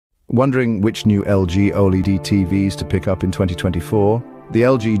Wondering which new LG OLED TVs to pick up in 2024? The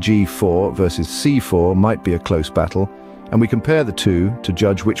LG G4 versus C4 might be a close battle, and we compare the two to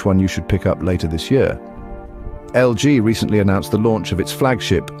judge which one you should pick up later this year. LG recently announced the launch of its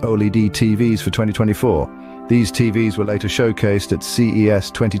flagship OLED TVs for 2024. These TVs were later showcased at CES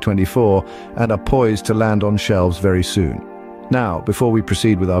 2024 and are poised to land on shelves very soon. Now, before we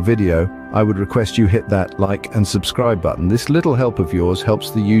proceed with our video, I would request you hit that like and subscribe button. This little help of yours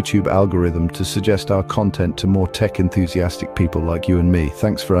helps the YouTube algorithm to suggest our content to more tech enthusiastic people like you and me.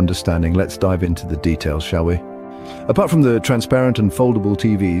 Thanks for understanding. Let's dive into the details, shall we? Apart from the transparent and foldable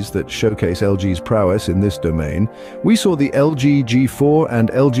TVs that showcase LG's prowess in this domain, we saw the LG G4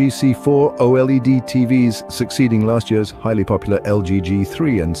 and LG C4 OLED TVs succeeding last year's highly popular LG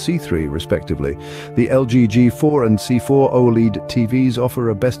G3 and C3 respectively. The LG G4 and C4 OLED TVs offer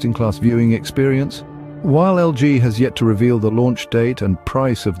a best-in-class viewing experience. While LG has yet to reveal the launch date and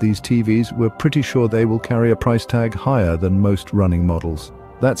price of these TVs, we're pretty sure they will carry a price tag higher than most running models.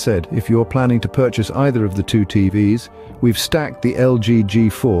 That said, if you're planning to purchase either of the two TVs, we've stacked the LG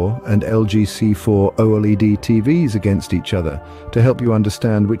G4 and LG C4 OLED TVs against each other to help you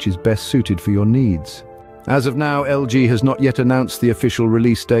understand which is best suited for your needs. As of now, LG has not yet announced the official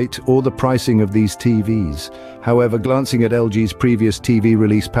release date or the pricing of these TVs. However, glancing at LG's previous TV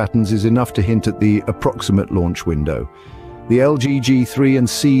release patterns is enough to hint at the approximate launch window. The LG G3 and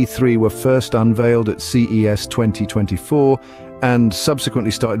C3 were first unveiled at CES 2024 and subsequently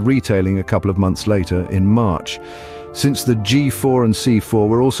started retailing a couple of months later in March. Since the G4 and C4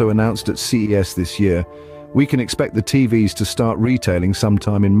 were also announced at CES this year, we can expect the TVs to start retailing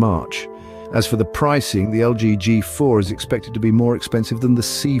sometime in March. As for the pricing, the LG G4 is expected to be more expensive than the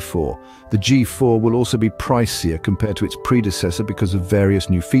C4. The G4 will also be pricier compared to its predecessor because of various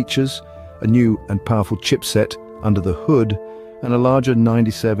new features, a new and powerful chipset under the hood, and a larger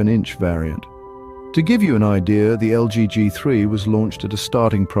 97-inch variant. To give you an idea, the LG G3 was launched at a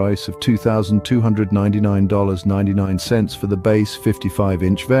starting price of $2,299.99 for the base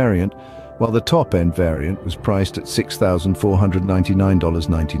 55-inch variant, while the top-end variant was priced at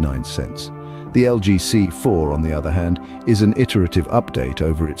 $6,499.99. The LG C4, on the other hand, is an iterative update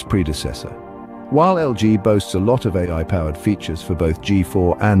over its predecessor. While LG boasts a lot of AI-powered features for both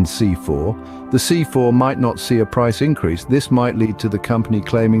G4 and C4, the C4 might not see a price increase. This might lead to the company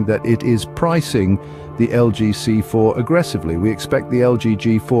claiming that it is pricing the LG C4 aggressively. We expect the LG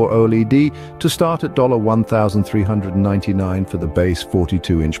G4 OLED to start at $1,399 for the base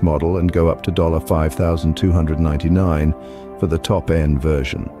 42-inch model and go up to $5,299 for the top-end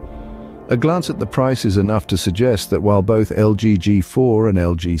version. A glance at the price is enough to suggest that while both LG G4 and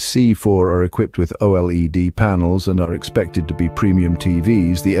LG C4 are equipped with OLED panels and are expected to be premium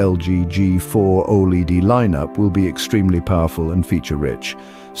TVs, the LG G4 OLED lineup will be extremely powerful and feature-rich.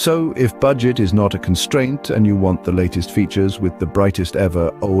 So, if budget is not a constraint and you want the latest features with the brightest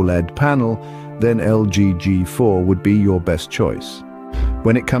ever OLED panel, then LG G4 would be your best choice.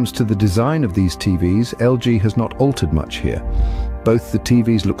 When it comes to the design of these TVs, LG has not altered much here. Both the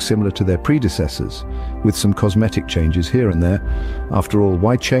TVs look similar to their predecessors, with some cosmetic changes here and there. After all,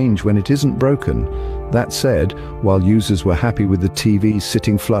 why change when it isn't broken? That said, while users were happy with the TVs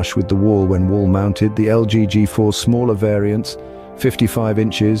sitting flush with the wall when wall-mounted, the LG G4's smaller variants, 55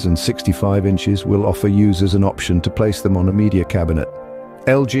 inches and 65 inches, will offer users an option to place them on a media cabinet.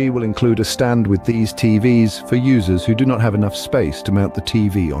 LG will include a stand with these TVs for users who do not have enough space to mount the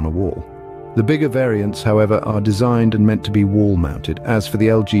TV on a wall. The bigger variants, however, are designed and meant to be wall-mounted. As for the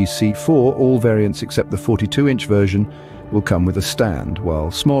LG C4, all variants except the 42-inch version will come with a stand,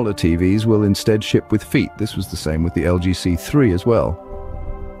 while smaller TVs will instead ship with feet. This was the same with the LG C3 as well.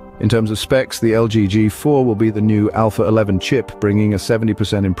 In terms of specs, the LG G4 will be the new Alpha 11 chip, bringing a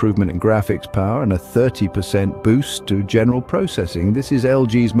 70% improvement in graphics power and a 30% boost to general processing. This is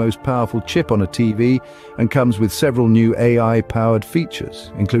LG's most powerful chip on a TV and comes with several new AI-powered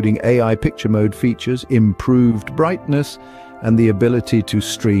features, including AI picture mode features, improved brightness, and the ability to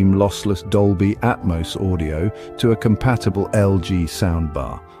stream lossless Dolby Atmos audio to a compatible LG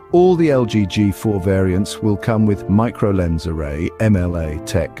soundbar. All the LG G4 variants will come with micro-lens array (MLA)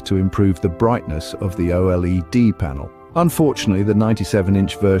 tech to improve the brightness of the OLED panel. Unfortunately, the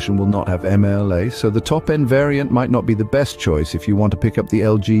 97-inch version will not have MLA, so the top-end variant might not be the best choice if you want to pick up the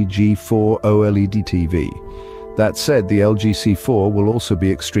LG G4 OLED TV. That said, the LG C4 will also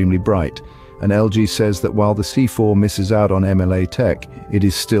be extremely bright, and LG says that while the C4 misses out on MLA tech, it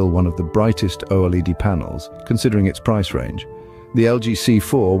is still one of the brightest OLED panels, considering its price range. The LG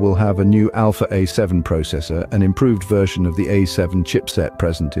C4 will have a new Alpha A7 processor, an improved version of the A7 chipset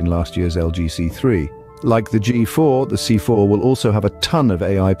present in last year's LG C3. Like the G4, the C4 will also have a ton of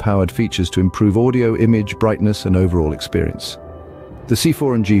AI-powered features to improve audio, image, brightness, and overall experience. The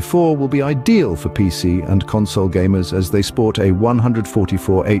C4 and G4 will be ideal for PC and console gamers as they sport a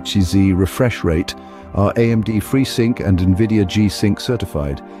 144 Hz refresh rate, are AMD FreeSync and NVIDIA G-Sync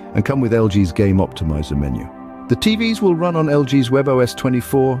certified, and come with LG's Game Optimizer menu. The TVs will run on LG's WebOS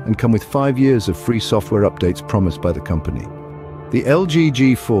 24 and come with 5 years of free software updates promised by the company. The LG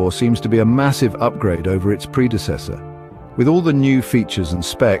G4 seems to be a massive upgrade over its predecessor. With all the new features and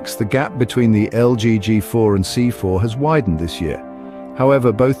specs, the gap between the LG G4 and C4 has widened this year.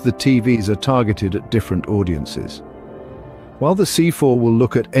 However, both the TVs are targeted at different audiences. While the C4 will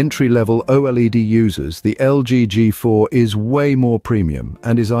look at entry-level OLED users, the LG G4 is way more premium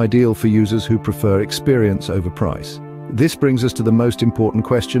and is ideal for users who prefer experience over price. This brings us to the most important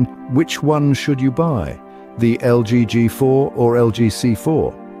question: which one should you buy? The LG G4 or LG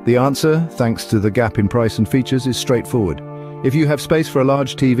C4? The answer, thanks to the gap in price and features, is straightforward. If you have space for a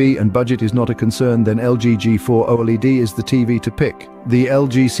large TV and budget is not a concern, then LG G4 OLED is the TV to pick. The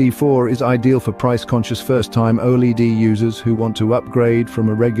LG C4 is ideal for price-conscious first-time OLED users who want to upgrade from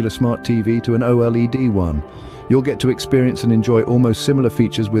a regular smart TV to an OLED one. You'll get to experience and enjoy almost similar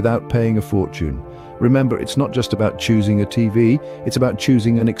features without paying a fortune. Remember, it's not just about choosing a TV, it's about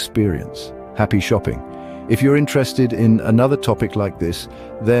choosing an experience. Happy shopping! If you're interested in another topic like this,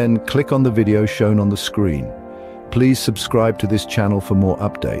 then click on the video shown on the screen. Please subscribe to this channel for more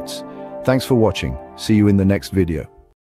updates. Thanks for watching. See you in the next video.